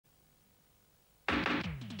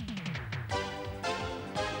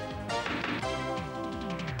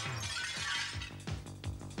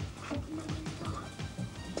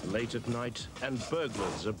late at night and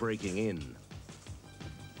burglars are breaking in.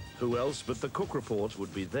 Who else but the Cook Report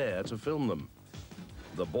would be there to film them?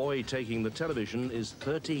 The boy taking the television is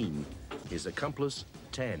 13, his accomplice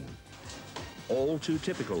 10. All too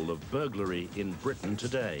typical of burglary in Britain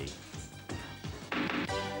today.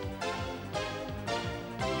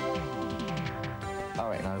 I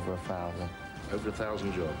reckon over 1,000. Over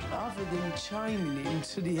 1,000 jobs. Other than chaining him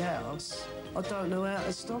to the house, I don't know how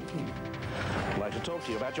to stop him. I'd like to talk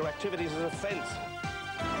to you about your activities as a fence.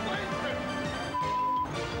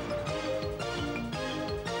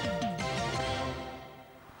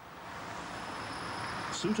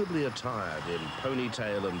 Suitably attired in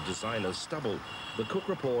ponytail and designer stubble, the Cook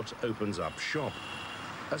Report opens up shop.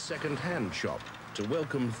 A second-hand shop to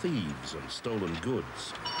welcome thieves and stolen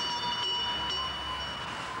goods.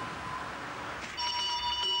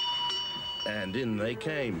 And in they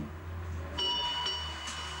came.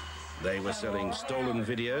 They were selling stolen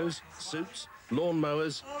videos, suits,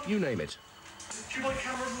 lawnmowers, you name it. Do you like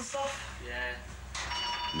cameras and stuff? Yeah.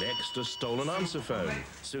 Next, a stolen answer phone,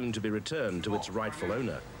 soon to be returned to its rightful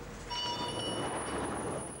owner.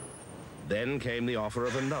 Then came the offer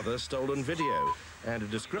of another stolen video and a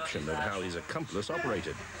description of how his accomplice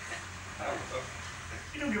operated.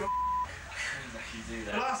 You don't give a You do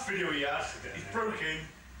The that. last video he had, he's broken.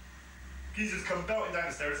 Geezer's come belting down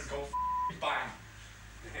the stairs and gone bang.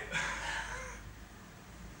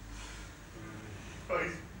 But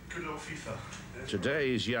he's good little FIFA.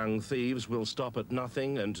 Today's young thieves will stop at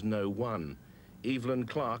nothing and no one. Evelyn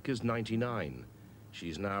Clark is 99.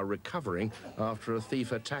 She's now recovering after a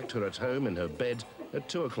thief attacked her at home in her bed at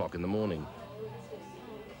 2 o'clock in the morning.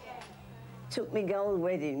 Took me gold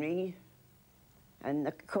wedding ring and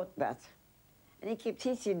a cut bat, and he kept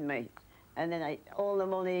hitting me. And then all the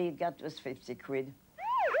money he got was 50 quid.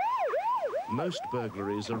 Most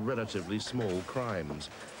burglaries are relatively small crimes,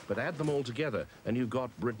 but add them all together and you've got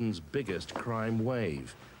Britain's biggest crime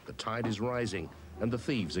wave. The tide is rising and the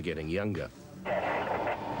thieves are getting younger.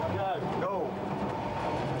 Go.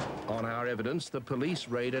 On our evidence, the police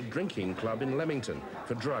raid a drinking club in Leamington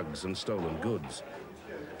for drugs and stolen goods.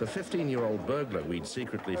 The 15-year-old burglar we'd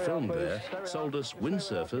secretly filmed there sold us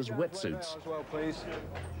windsurfers' wetsuits.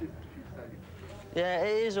 Yeah,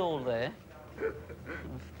 it is all there.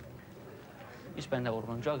 You spend that all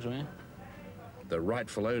on drugs, won't you? The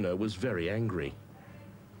rightful owner was very angry.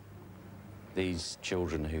 These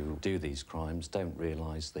children who do these crimes don't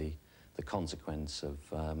realise the consequence of,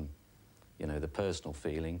 you know, the personal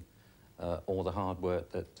feeling or the hard work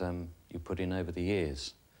that you put in over the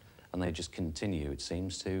years. And they just continue, it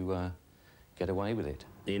seems, to get away with it.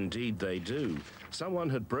 Indeed they do. Someone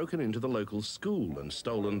had broken into the local school and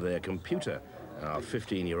stolen their computer. Our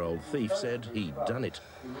 15-year-old thief said he'd done it.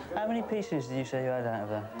 How many pieces did you say you had out of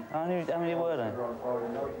there? How many were there?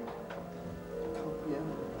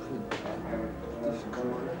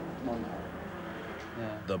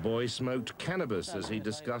 Yeah. The boy smoked cannabis as he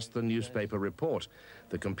discussed the newspaper report.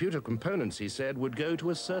 The computer components, he said, would go to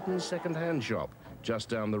a certain second-hand shop just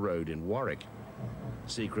down the road in Warwick.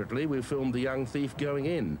 Secretly, we filmed the young thief going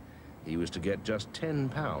in. He was to get just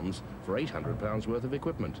 £10 for £800 worth of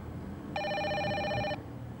equipment.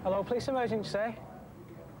 Hello, police emergency.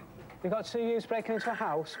 We've got 2 youths breaking into a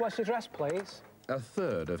house. What's your address, please? A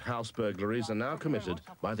third of house burglaries are now committed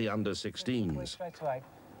by the under-16s. Straight away.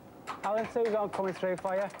 Alan, 2 coming through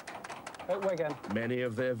for you. At Wigan. Many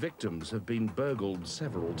of their victims have been burgled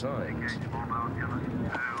several times.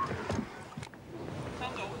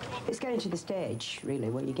 It's getting to the stage, really,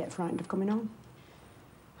 where you get frightened of coming home.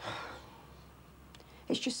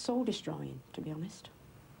 It's just soul-destroying, to be honest.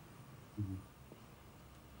 Mm-hmm.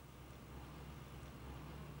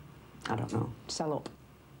 I don't know. Sell up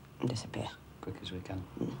and disappear. Quick as we can.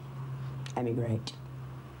 Emigrate.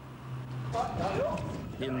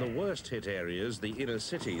 In the worst hit areas, the inner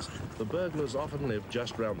cities, the burglars often live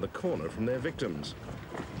just round the corner from their victims.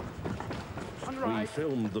 We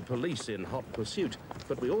filmed the police in hot pursuit,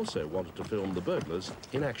 but we also wanted to film the burglars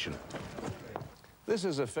in action. This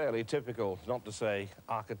is a fairly typical, not to say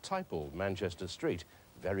archetypal, Manchester street.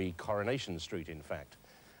 Very Coronation Street, in fact.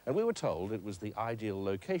 And we were told it was the ideal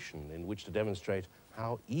location in which to demonstrate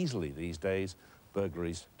how easily these days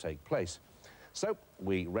burglaries take place. So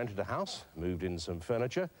we rented a house, moved in some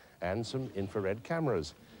furniture and some infrared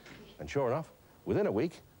cameras. And sure enough, within a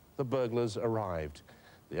week, the burglars arrived.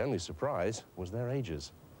 The only surprise was their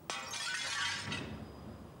ages.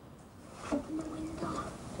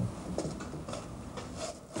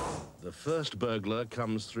 The first burglar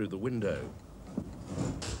comes through the window.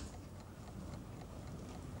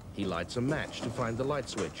 He lights a match to find the light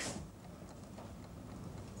switch.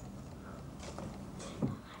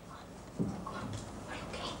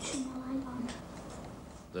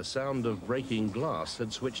 The sound of breaking glass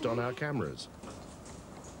had switched on our cameras.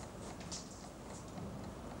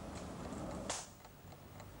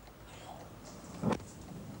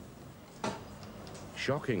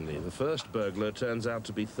 Shockingly, the first burglar turns out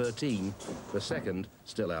to be 13, the second,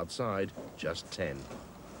 still outside, just 10.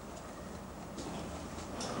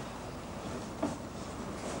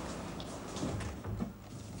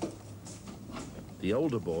 The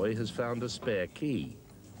older boy has found a spare key.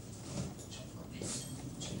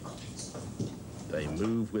 They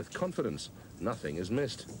move with confidence. Nothing is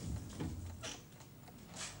missed.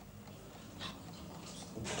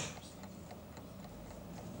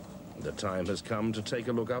 The time has come to take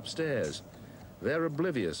a look upstairs. They're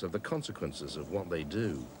oblivious of the consequences of what they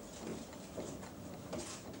do.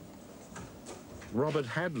 Robert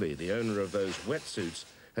Hadley, the owner of those wetsuits,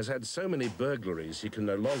 has had so many burglaries he can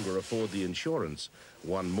no longer afford the insurance.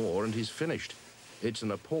 One more and he's finished. It's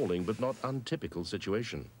an appalling but not untypical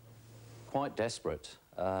situation. Quite desperate.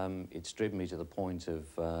 It's driven me to the point of,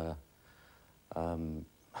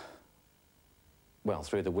 well,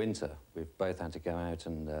 through the winter, we've both had to go out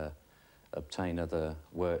and obtain other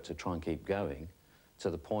work to try and keep going, to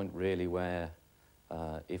the point really where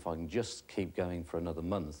if I can just keep going for another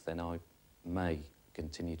month, then I may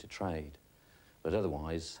continue to trade. But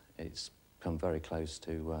otherwise, it's come very close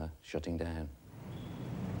to shutting down.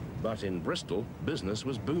 But in Bristol, business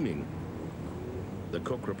was booming. The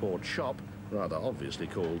Cook Report shop, rather obviously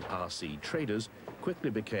called RC Traders, quickly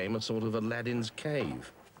became a sort of Aladdin's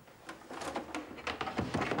cave.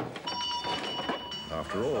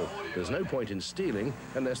 After all, there's no point in stealing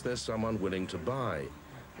unless there's someone willing to buy.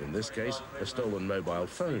 In this case, a stolen mobile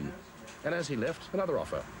phone. And as he left, another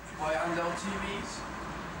offer. Buy handheld TVs?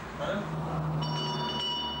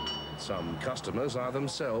 Some customers are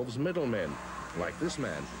themselves middlemen, like this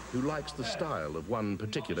man, who likes the style of one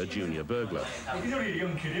particular junior burglar. He's only a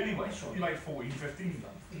young kid anyway, he's like 14, 15.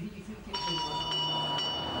 You'd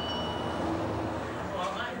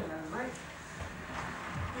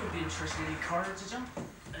be interested in cards, did you?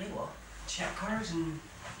 Any what? Check cards and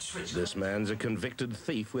switch. This man's a convicted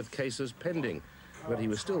thief with cases pending, but he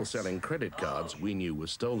was still selling credit cards we knew were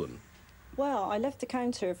stolen. Well, I left the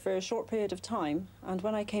counter for a short period of time, and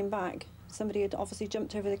when I came back, somebody had obviously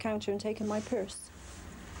jumped over the counter and taken my purse.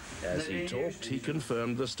 As he talked, he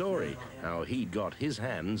confirmed the story, how he'd got his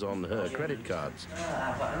hands on her credit cards.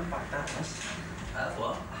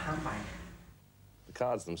 What? A handbag. The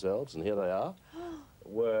cards themselves, and here they are,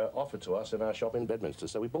 were offered to us in our shop in Bedminster,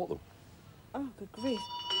 so we bought them. Oh, good grief.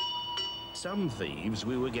 Some thieves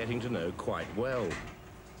we were getting to know quite well.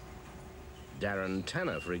 Darren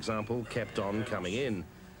Tanner, for example, kept on coming in.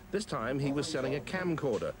 This time he was selling a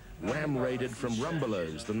camcorder, ram-raided from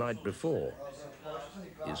Rumbelows the night before.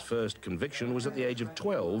 His first conviction was at the age of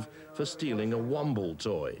 12 for stealing a Womble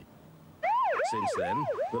toy. Since then,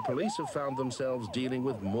 the police have found themselves dealing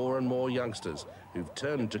with more and more youngsters who've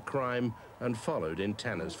turned to crime and followed in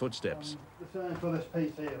Tanner's footsteps.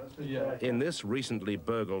 In this recently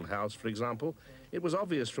burgled house, for example, it was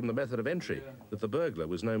obvious from the method of entry that the burglar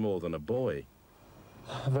was no more than a boy.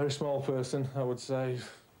 A very small person, I would say,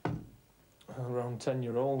 around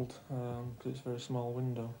 10-year-old, because it's a very small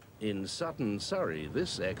window. In Sutton, Surrey,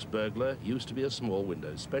 this ex-burglar used to be a small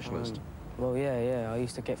window specialist. Well, yeah, I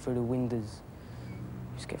used to get through the windows.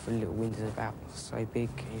 I used to get through little windows about so big.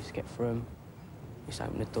 I used to get through them. I used to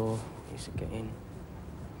open the door. I used to get in,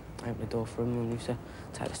 open the door for them, and used to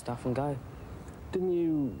take the stuff and go. Didn't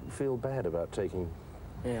you feel bad about taking...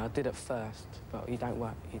 Yeah, I did at first, but you don't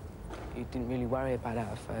work. You didn't really worry about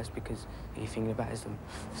that at first because you're thinking about it's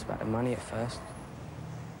about the money at first.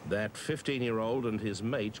 That 15-year-old and his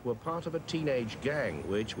mate were part of a teenage gang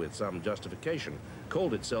which, with some justification,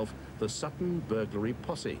 called itself the Sutton Burglary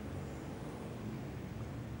Posse.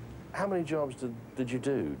 How many jobs did you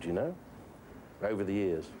do you know, over the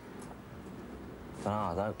years?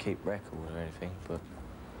 I don't keep record or anything, but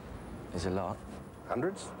there's a lot.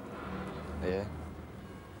 Hundreds? Yeah.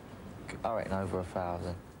 I reckon over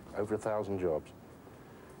 1,000. Over 1,000 jobs.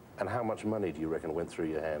 And how much money do you reckon went through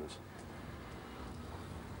your hands?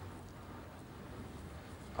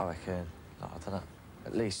 I reckon, I don't know,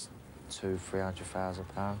 at least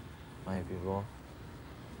 £200,000-300,000, maybe more.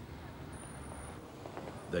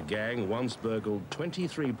 The gang once burgled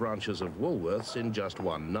 23 branches of Woolworths in just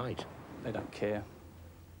one night. They don't care.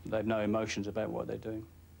 They have no emotions about what they're doing.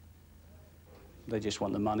 They just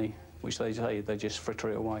want the money, which they say they just fritter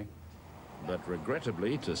it away. But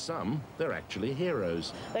regrettably, to some, they're actually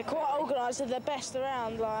heroes. They're quite organised, they're the best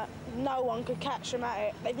around, like, no one could catch them at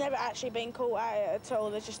it. They've never actually been caught at it at all,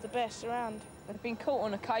 they're just the best around. They've been caught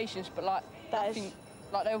on occasions, but, like, I think,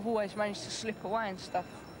 like, they've always managed to slip away and stuff.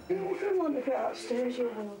 If you want to go upstairs, you're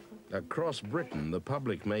welcome. Across Britain, the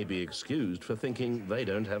public may be excused for thinking they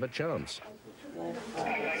don't have a chance.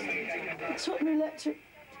 It took me electric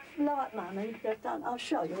light money. I'll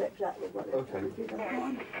show you exactly what it is. If you don't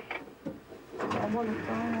mind. I want to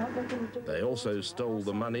find out what they're going to do. They also stole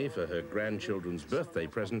the money for her grandchildren's birthday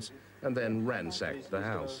presents and then ransacked the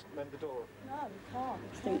house. No, you can't.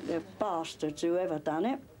 I think they're bastards whoever done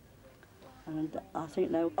it. And I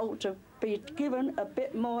think they ought to be given a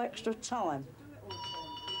bit more extra time.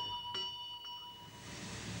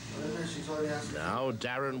 Now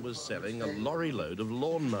Darren was selling a lorry load of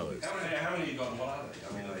lawnmowers. How many you got and what are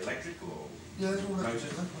they? I mean, are they electric or...? Yeah, it's all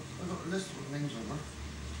electric. I've got a list of things on them.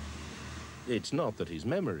 It's not that his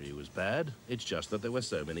memory was bad, it's just that there were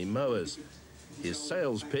so many mowers. His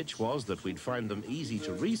sales pitch was that we'd find them easy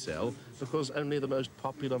to resell because only the most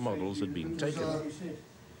popular models had been taken.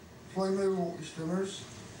 Flywheel walkie stimmers.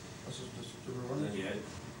 That's just a stimmer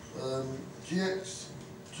one. GX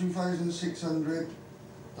 2600.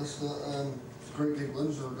 That's the great big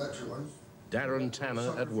ones, the electric ones. Darren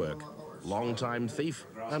Tanner at work, long-time thief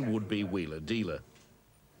and would-be wheeler dealer.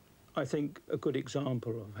 I think a good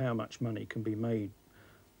example of how much money can be made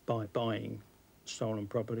by buying stolen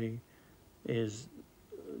property is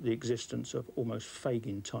the existence of almost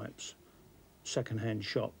Fagin types, second-hand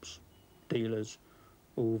shops, dealers,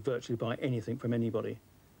 who will virtually buy anything from anybody.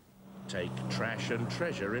 Take trash and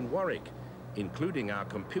treasure in Warwick. Including our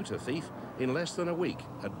computer thief, in less than a week,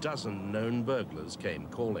 a dozen known burglars came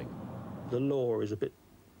calling. The law is a bit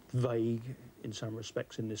vague in some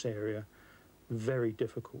respects in this area. Very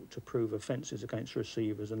difficult to prove offences against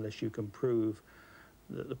receivers unless you can prove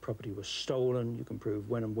that the property was stolen, you can prove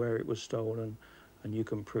when and where it was stolen, and you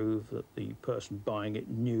can prove that the person buying it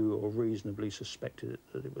knew or reasonably suspected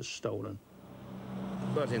that it was stolen.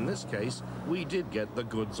 But in this case, we did get the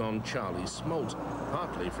goods on Charlie Smolt,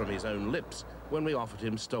 partly from his own lips, when we offered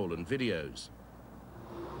him stolen videos.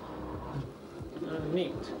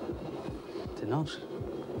 Nicked? They're not.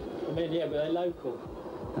 I mean, yeah, but they're local.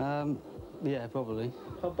 Yeah, probably.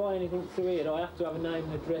 If I buy anything through here, do I have to have a name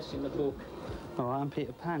and address in the book? Oh, I'm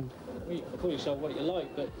Peter Pan. Well, you can call yourself what you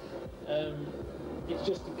like, but it's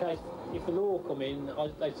just in case, if the law come in,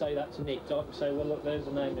 they'd say that's nicked, I can say, well, look, there's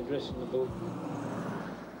a name and address in the book.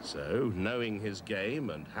 So, knowing his game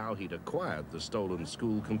and how he'd acquired the stolen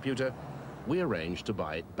school computer, we arranged to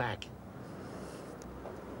buy it back.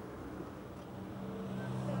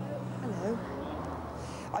 Hello.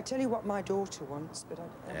 I tell you what my daughter wants, but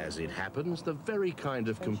I... As it happens, the very kind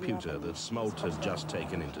of computer that Smolt had just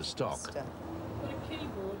taken into stock. Got a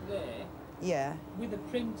keyboard there. Yeah. With a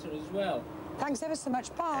printer as well. Thanks ever so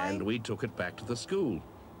much. Bye. And we took it back to the school.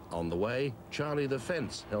 On the way, Charlie the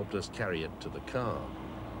fence helped us carry it to the car.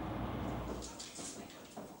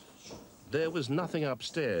 There was nothing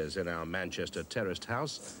upstairs in our Manchester terraced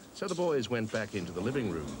house, so the boys went back into the living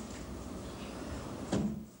room.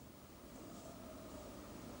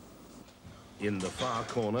 In the far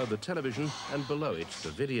corner, the television, and below it,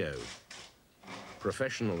 the video.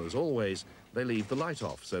 Professional as always, they leave the light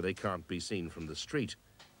off so they can't be seen from the street.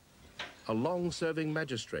 A long-serving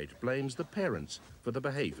magistrate blames the parents for the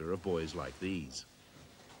behaviour of boys like these.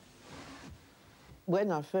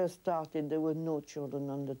 When I first started, there were no children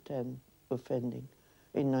under 10 offending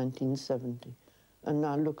in 1970. And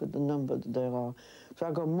now look at the number that there are. So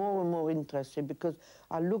I got more and more interested because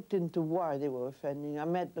I looked into why they were offending. I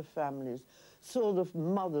met the families, saw the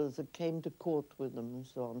mothers that came to court with them and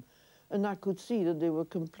so on. And I could see that they were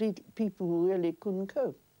complete people who really couldn't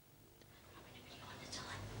cope.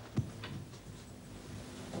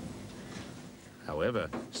 However,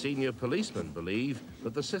 senior policemen believe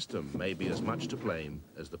that the system may be as much to blame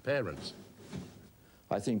as the parents.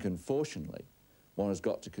 I think, unfortunately, one has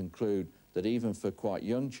got to conclude that even for quite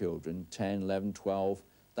young children, 10, 11, 12,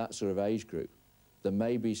 that sort of age group, there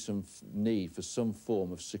may be some need for some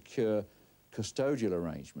form of secure custodial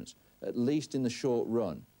arrangements, at least in the short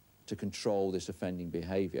run, to control this offending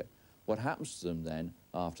behaviour. What happens to them then,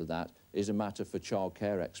 after that, is a matter for child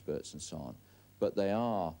care experts and so on. But they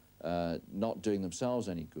are not doing themselves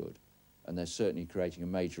any good, and they're certainly creating a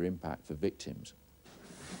major impact for victims.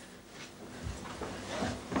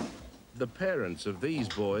 The parents of these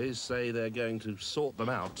boys say they're going to sort them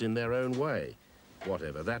out in their own way,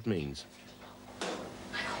 whatever that means.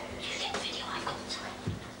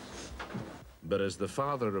 But as the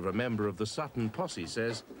father of a member of the Sutton posse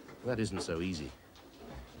says, that isn't so easy.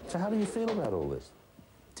 So how do you feel about all this?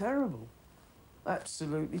 Terrible.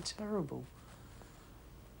 Absolutely terrible.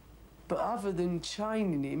 But other than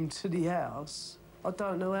chaining him to the house, I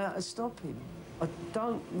don't know how to stop him. I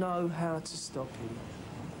don't know how to stop him.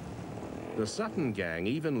 The Sutton gang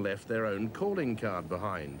even left their own calling card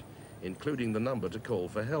behind, including the number to call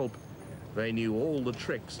for help. They knew all the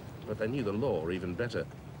tricks, but they knew the law even better.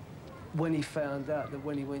 When he found out that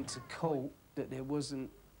when he went to court that there wasn't,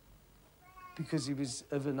 because he was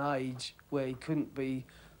of an age where he couldn't be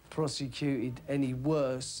prosecuted any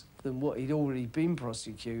worse than what he'd already been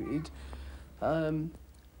prosecuted,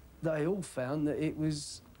 they all found that it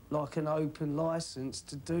was like an open licence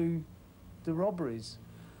to do the robberies,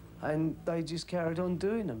 and they just carried on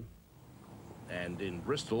doing them. And in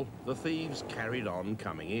Bristol, the thieves carried on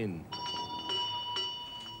coming in.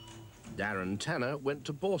 Darren Tanner went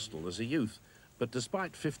to Borstal as a youth, but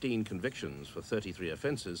despite 15 convictions for 33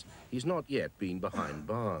 offences, he's not yet been behind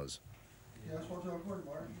bars.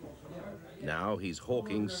 Now he's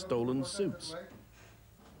hawking stolen suits.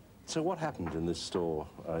 So what happened in this store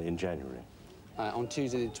in January? On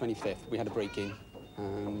Tuesday the 25th, we had a break-in.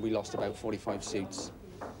 We lost about 45 suits,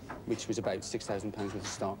 which was about £6,000 worth of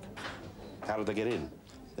stock. How did they get in?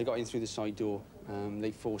 They got in through the side door.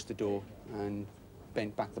 They forced the door and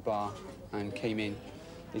bent back the bar and came in.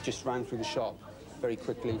 They just ran through the shop very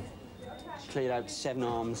quickly, cleared out 7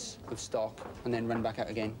 arms of stock, and then ran back out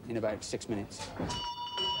again in about 6 minutes.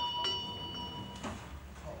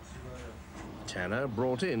 Tanner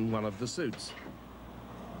brought in one of the suits.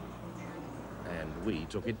 And we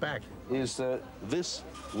took it back. Is this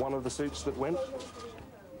one of the suits that went?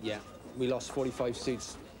 Yeah, we lost 45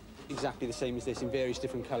 suits, exactly the same as this, in various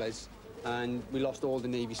different colours, and we lost all the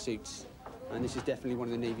Navy suits. And this is definitely one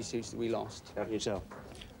of the Navy suits that we lost. How can you tell?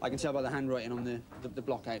 I can tell by the handwriting on the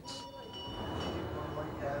blockouts.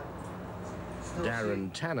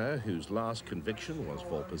 Darren Tanner, whose last conviction was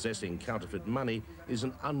for possessing counterfeit money, is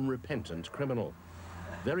an unrepentant criminal.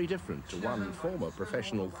 Very different to one former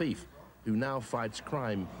professional thief who now fights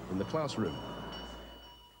crime in the classroom.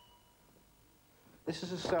 This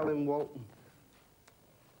is a cell in Walton.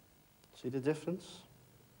 See the difference?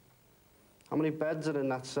 How many beds are in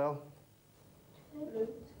that cell?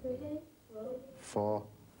 4.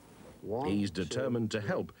 1. He's determined to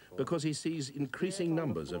help because he sees increasing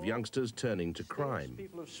numbers of youngsters turning to crime.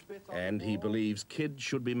 And he believes kids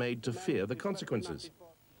should be made to fear the consequences,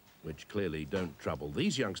 which clearly don't trouble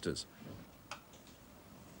these youngsters.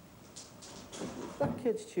 That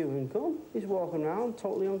kid's chewing gum. He's walking around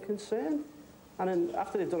totally unconcerned. And then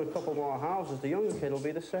after they've done a couple more houses, the younger kid will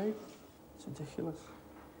be the same. It's ridiculous.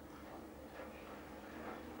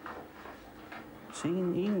 See,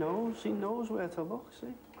 he knows where to look,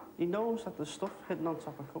 see? He knows that there's stuff hidden on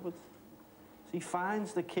top of cupboards. So he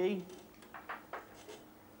finds the key.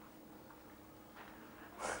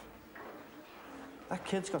 That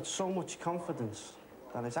kid's got so much confidence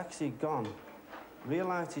that he's actually gone,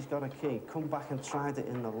 realised he's got a key, come back and tried it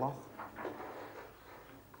in the lock.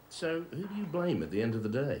 So who do you blame at the end of the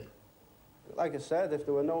day? Like I said, if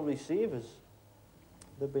there were no receivers,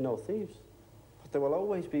 there'd be no thieves. But there will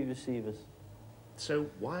always be receivers. So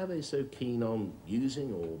why are they so keen on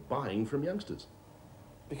using or buying from youngsters?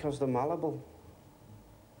 Because they're malleable.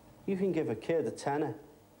 You can give a kid a tenner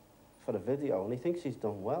for a video and he thinks he's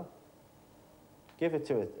done well. Give it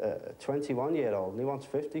to a 21-year-old and he wants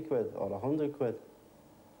 50 quid or 100 quid.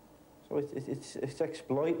 So it's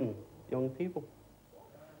exploiting young people.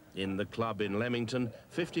 In the club in Leamington,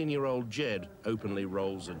 15-year-old Jed openly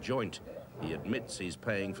rolls a joint. He admits he's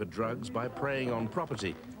paying for drugs by preying on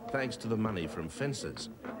property, thanks to the money from fences.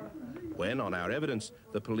 When, on our evidence,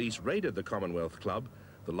 the police raided the Commonwealth Club,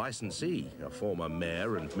 the licensee, a former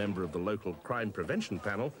mayor and member of the local crime prevention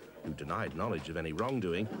panel, who denied knowledge of any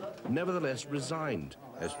wrongdoing, nevertheless resigned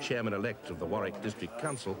as chairman-elect of the Warwick District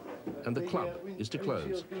Council, and the club is to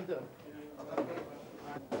close.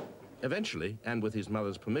 Eventually, and with his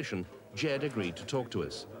mother's permission, Jed agreed to talk to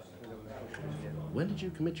us. When did you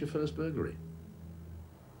commit your first burglary?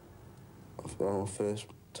 My first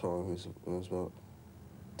time was when I was about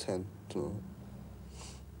 10,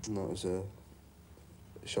 and that was a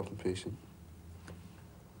shopping precinct.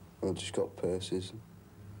 I just got purses,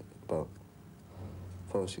 about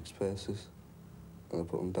 5 or 6 purses, and I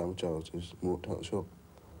put them down charges and walked out the shop.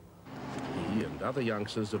 He and other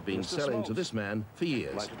youngsters have been Mr. selling Smoltz, to this man for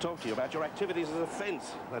years. I'd like to talk to you about your activities as a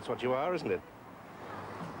fence. That's what you are, isn't it?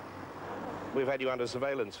 We've had you under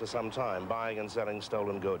surveillance for some time, buying and selling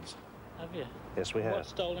stolen goods. Have you? Yes, we have. What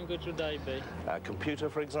stolen goods would they be? A computer,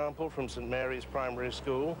 for example, from St Mary's Primary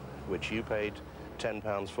School, which you paid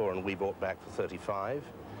 £10 for and we bought back for 35.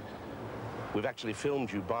 We've actually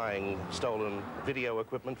filmed you buying stolen video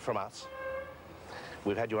equipment from us.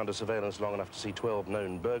 We've had you under surveillance long enough to see 12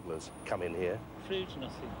 known burglars come in here. Fruit's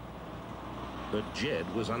nothing. But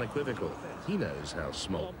Jed was unequivocal. He knows how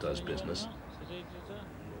Smolt does business.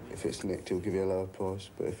 if it's nicked, he'll give you a lower price,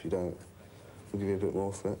 but if you don't, he'll give you a bit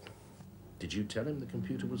more for it. Did you tell him the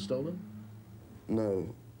computer was stolen? No.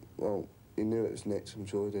 Well, he knew it was nicked, I'm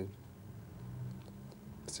sure he did.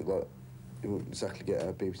 It's like, you wouldn't exactly get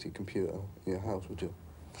a BBC computer in your house, would you?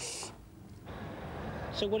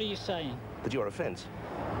 So what are you saying? That you're a fence.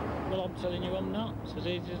 Well, I'm telling you I'm not. It's as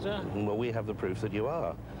easy as that. Well, we have the proof that you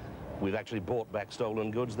are. We've actually bought back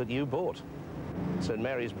stolen goods that you bought. St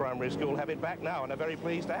Mary's Primary School have it back now and are very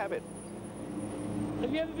pleased to have it.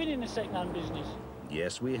 Have you ever been in the second-hand business?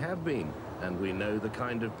 Yes, we have been. And we know the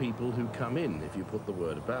kind of people who come in if you put the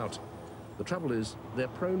word about. The trouble is, they're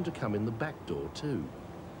prone to come in the back door too.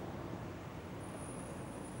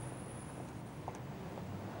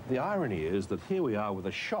 The irony is that here we are with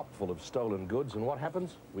a shop full of stolen goods, and what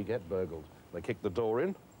happens? We get burgled. They kick the door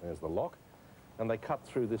in, there's the lock, and they cut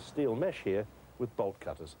through this steel mesh here with bolt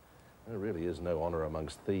cutters. There really is no honor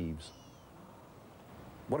amongst thieves.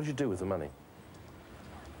 What did you do with the money?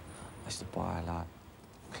 I used to buy, like,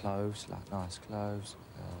 clothes, like nice clothes,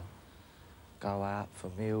 go out for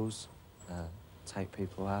meals, take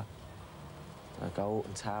people out, go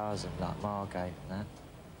Alton Towers and, like, Margate and that,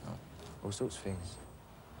 all sorts of things.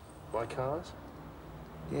 Buy cars?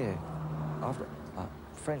 Yeah. I've got, like,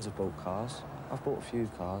 friends have bought cars. I've bought a few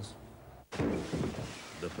cars.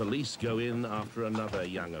 The police go in after another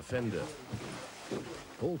young offender.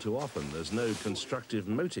 All too often, there's no constructive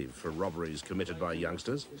motive for robberies committed by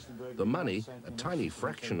youngsters. The money, a tiny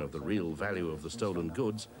fraction of the real value of the stolen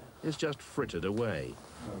goods, is just frittered away.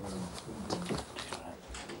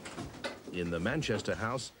 In the Manchester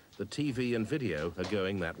house, the TV and video are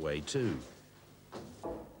going that way too.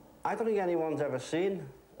 I don't think anyone's ever seen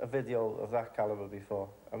a video of that caliber before.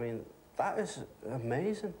 I mean, that is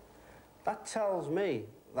amazing. That tells me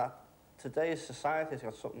that today's society has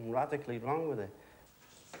got something radically wrong with it.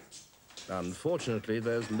 Unfortunately,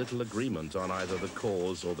 there's little agreement on either the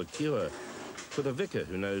cause or the cure. For the vicar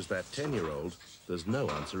who knows that 10-year-old, there's no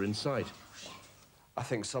answer in sight. I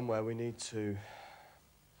think somewhere we need to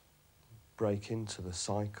break into the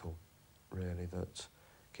cycle, really, that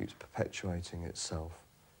keeps perpetuating itself.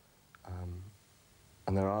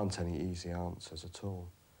 And there aren't any easy answers at all.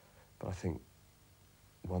 But I think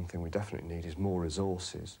one thing we definitely need is more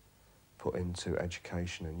resources put into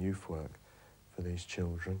education and youth work for these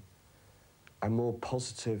children. And more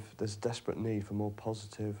positive, there's a desperate need for more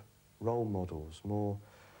positive role models, more,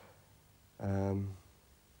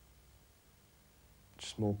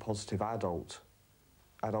 just more positive adult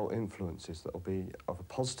influences that will be of a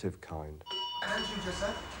positive kind.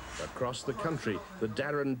 Across the country, the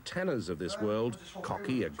Darren Tanners of this world,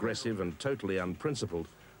 cocky, aggressive and totally unprincipled,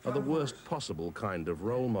 are the worst possible kind of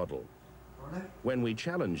role model. When we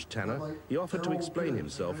challenged Tanner, he offered to explain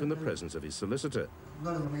himself in the presence of his solicitor.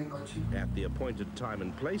 At the appointed time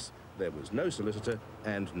and place, there was no solicitor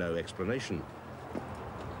and no explanation.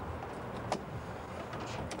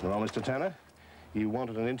 Well, Mr. Tanner, you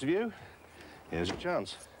wanted an interview? Here's your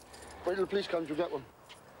chance. Wait till the police come, you'll get one.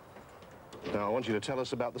 Now, I want you to tell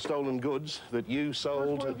us about the stolen goods that you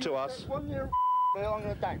sold to us. One year, I'm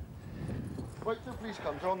going to down. Wait till the police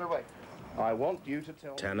come, they're on their way. I want you to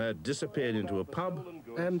tell... Tanner disappeared into a pub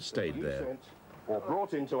and stayed there. Or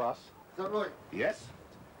brought into us. Is that right? Yes.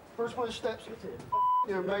 First one steps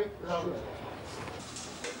here, mate.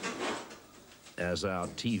 As our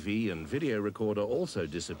TV and video recorder also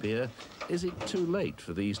disappear, is it too late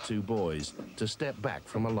for these two boys to step back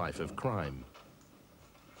from a life of crime?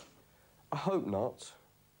 I hope not.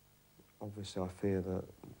 Obviously, I fear that...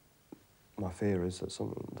 My fear is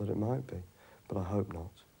that it might be, but I hope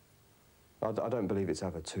not. I don't believe it's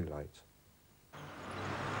ever too late.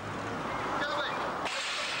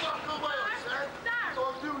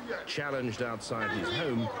 Challenged outside his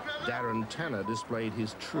home, Darren Tanner displayed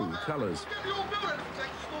his true colours.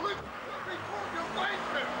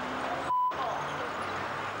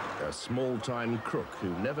 A small-time crook who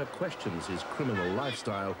never questions his criminal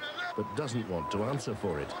lifestyle, but doesn't want to answer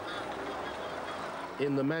for it.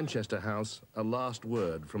 In the Manchester house, a last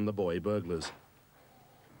word from the boy burglars.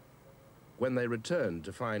 When they returned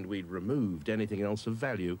to find we'd removed anything else of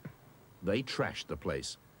value, they trashed the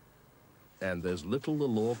place. And there's little the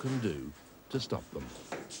law can do to stop them.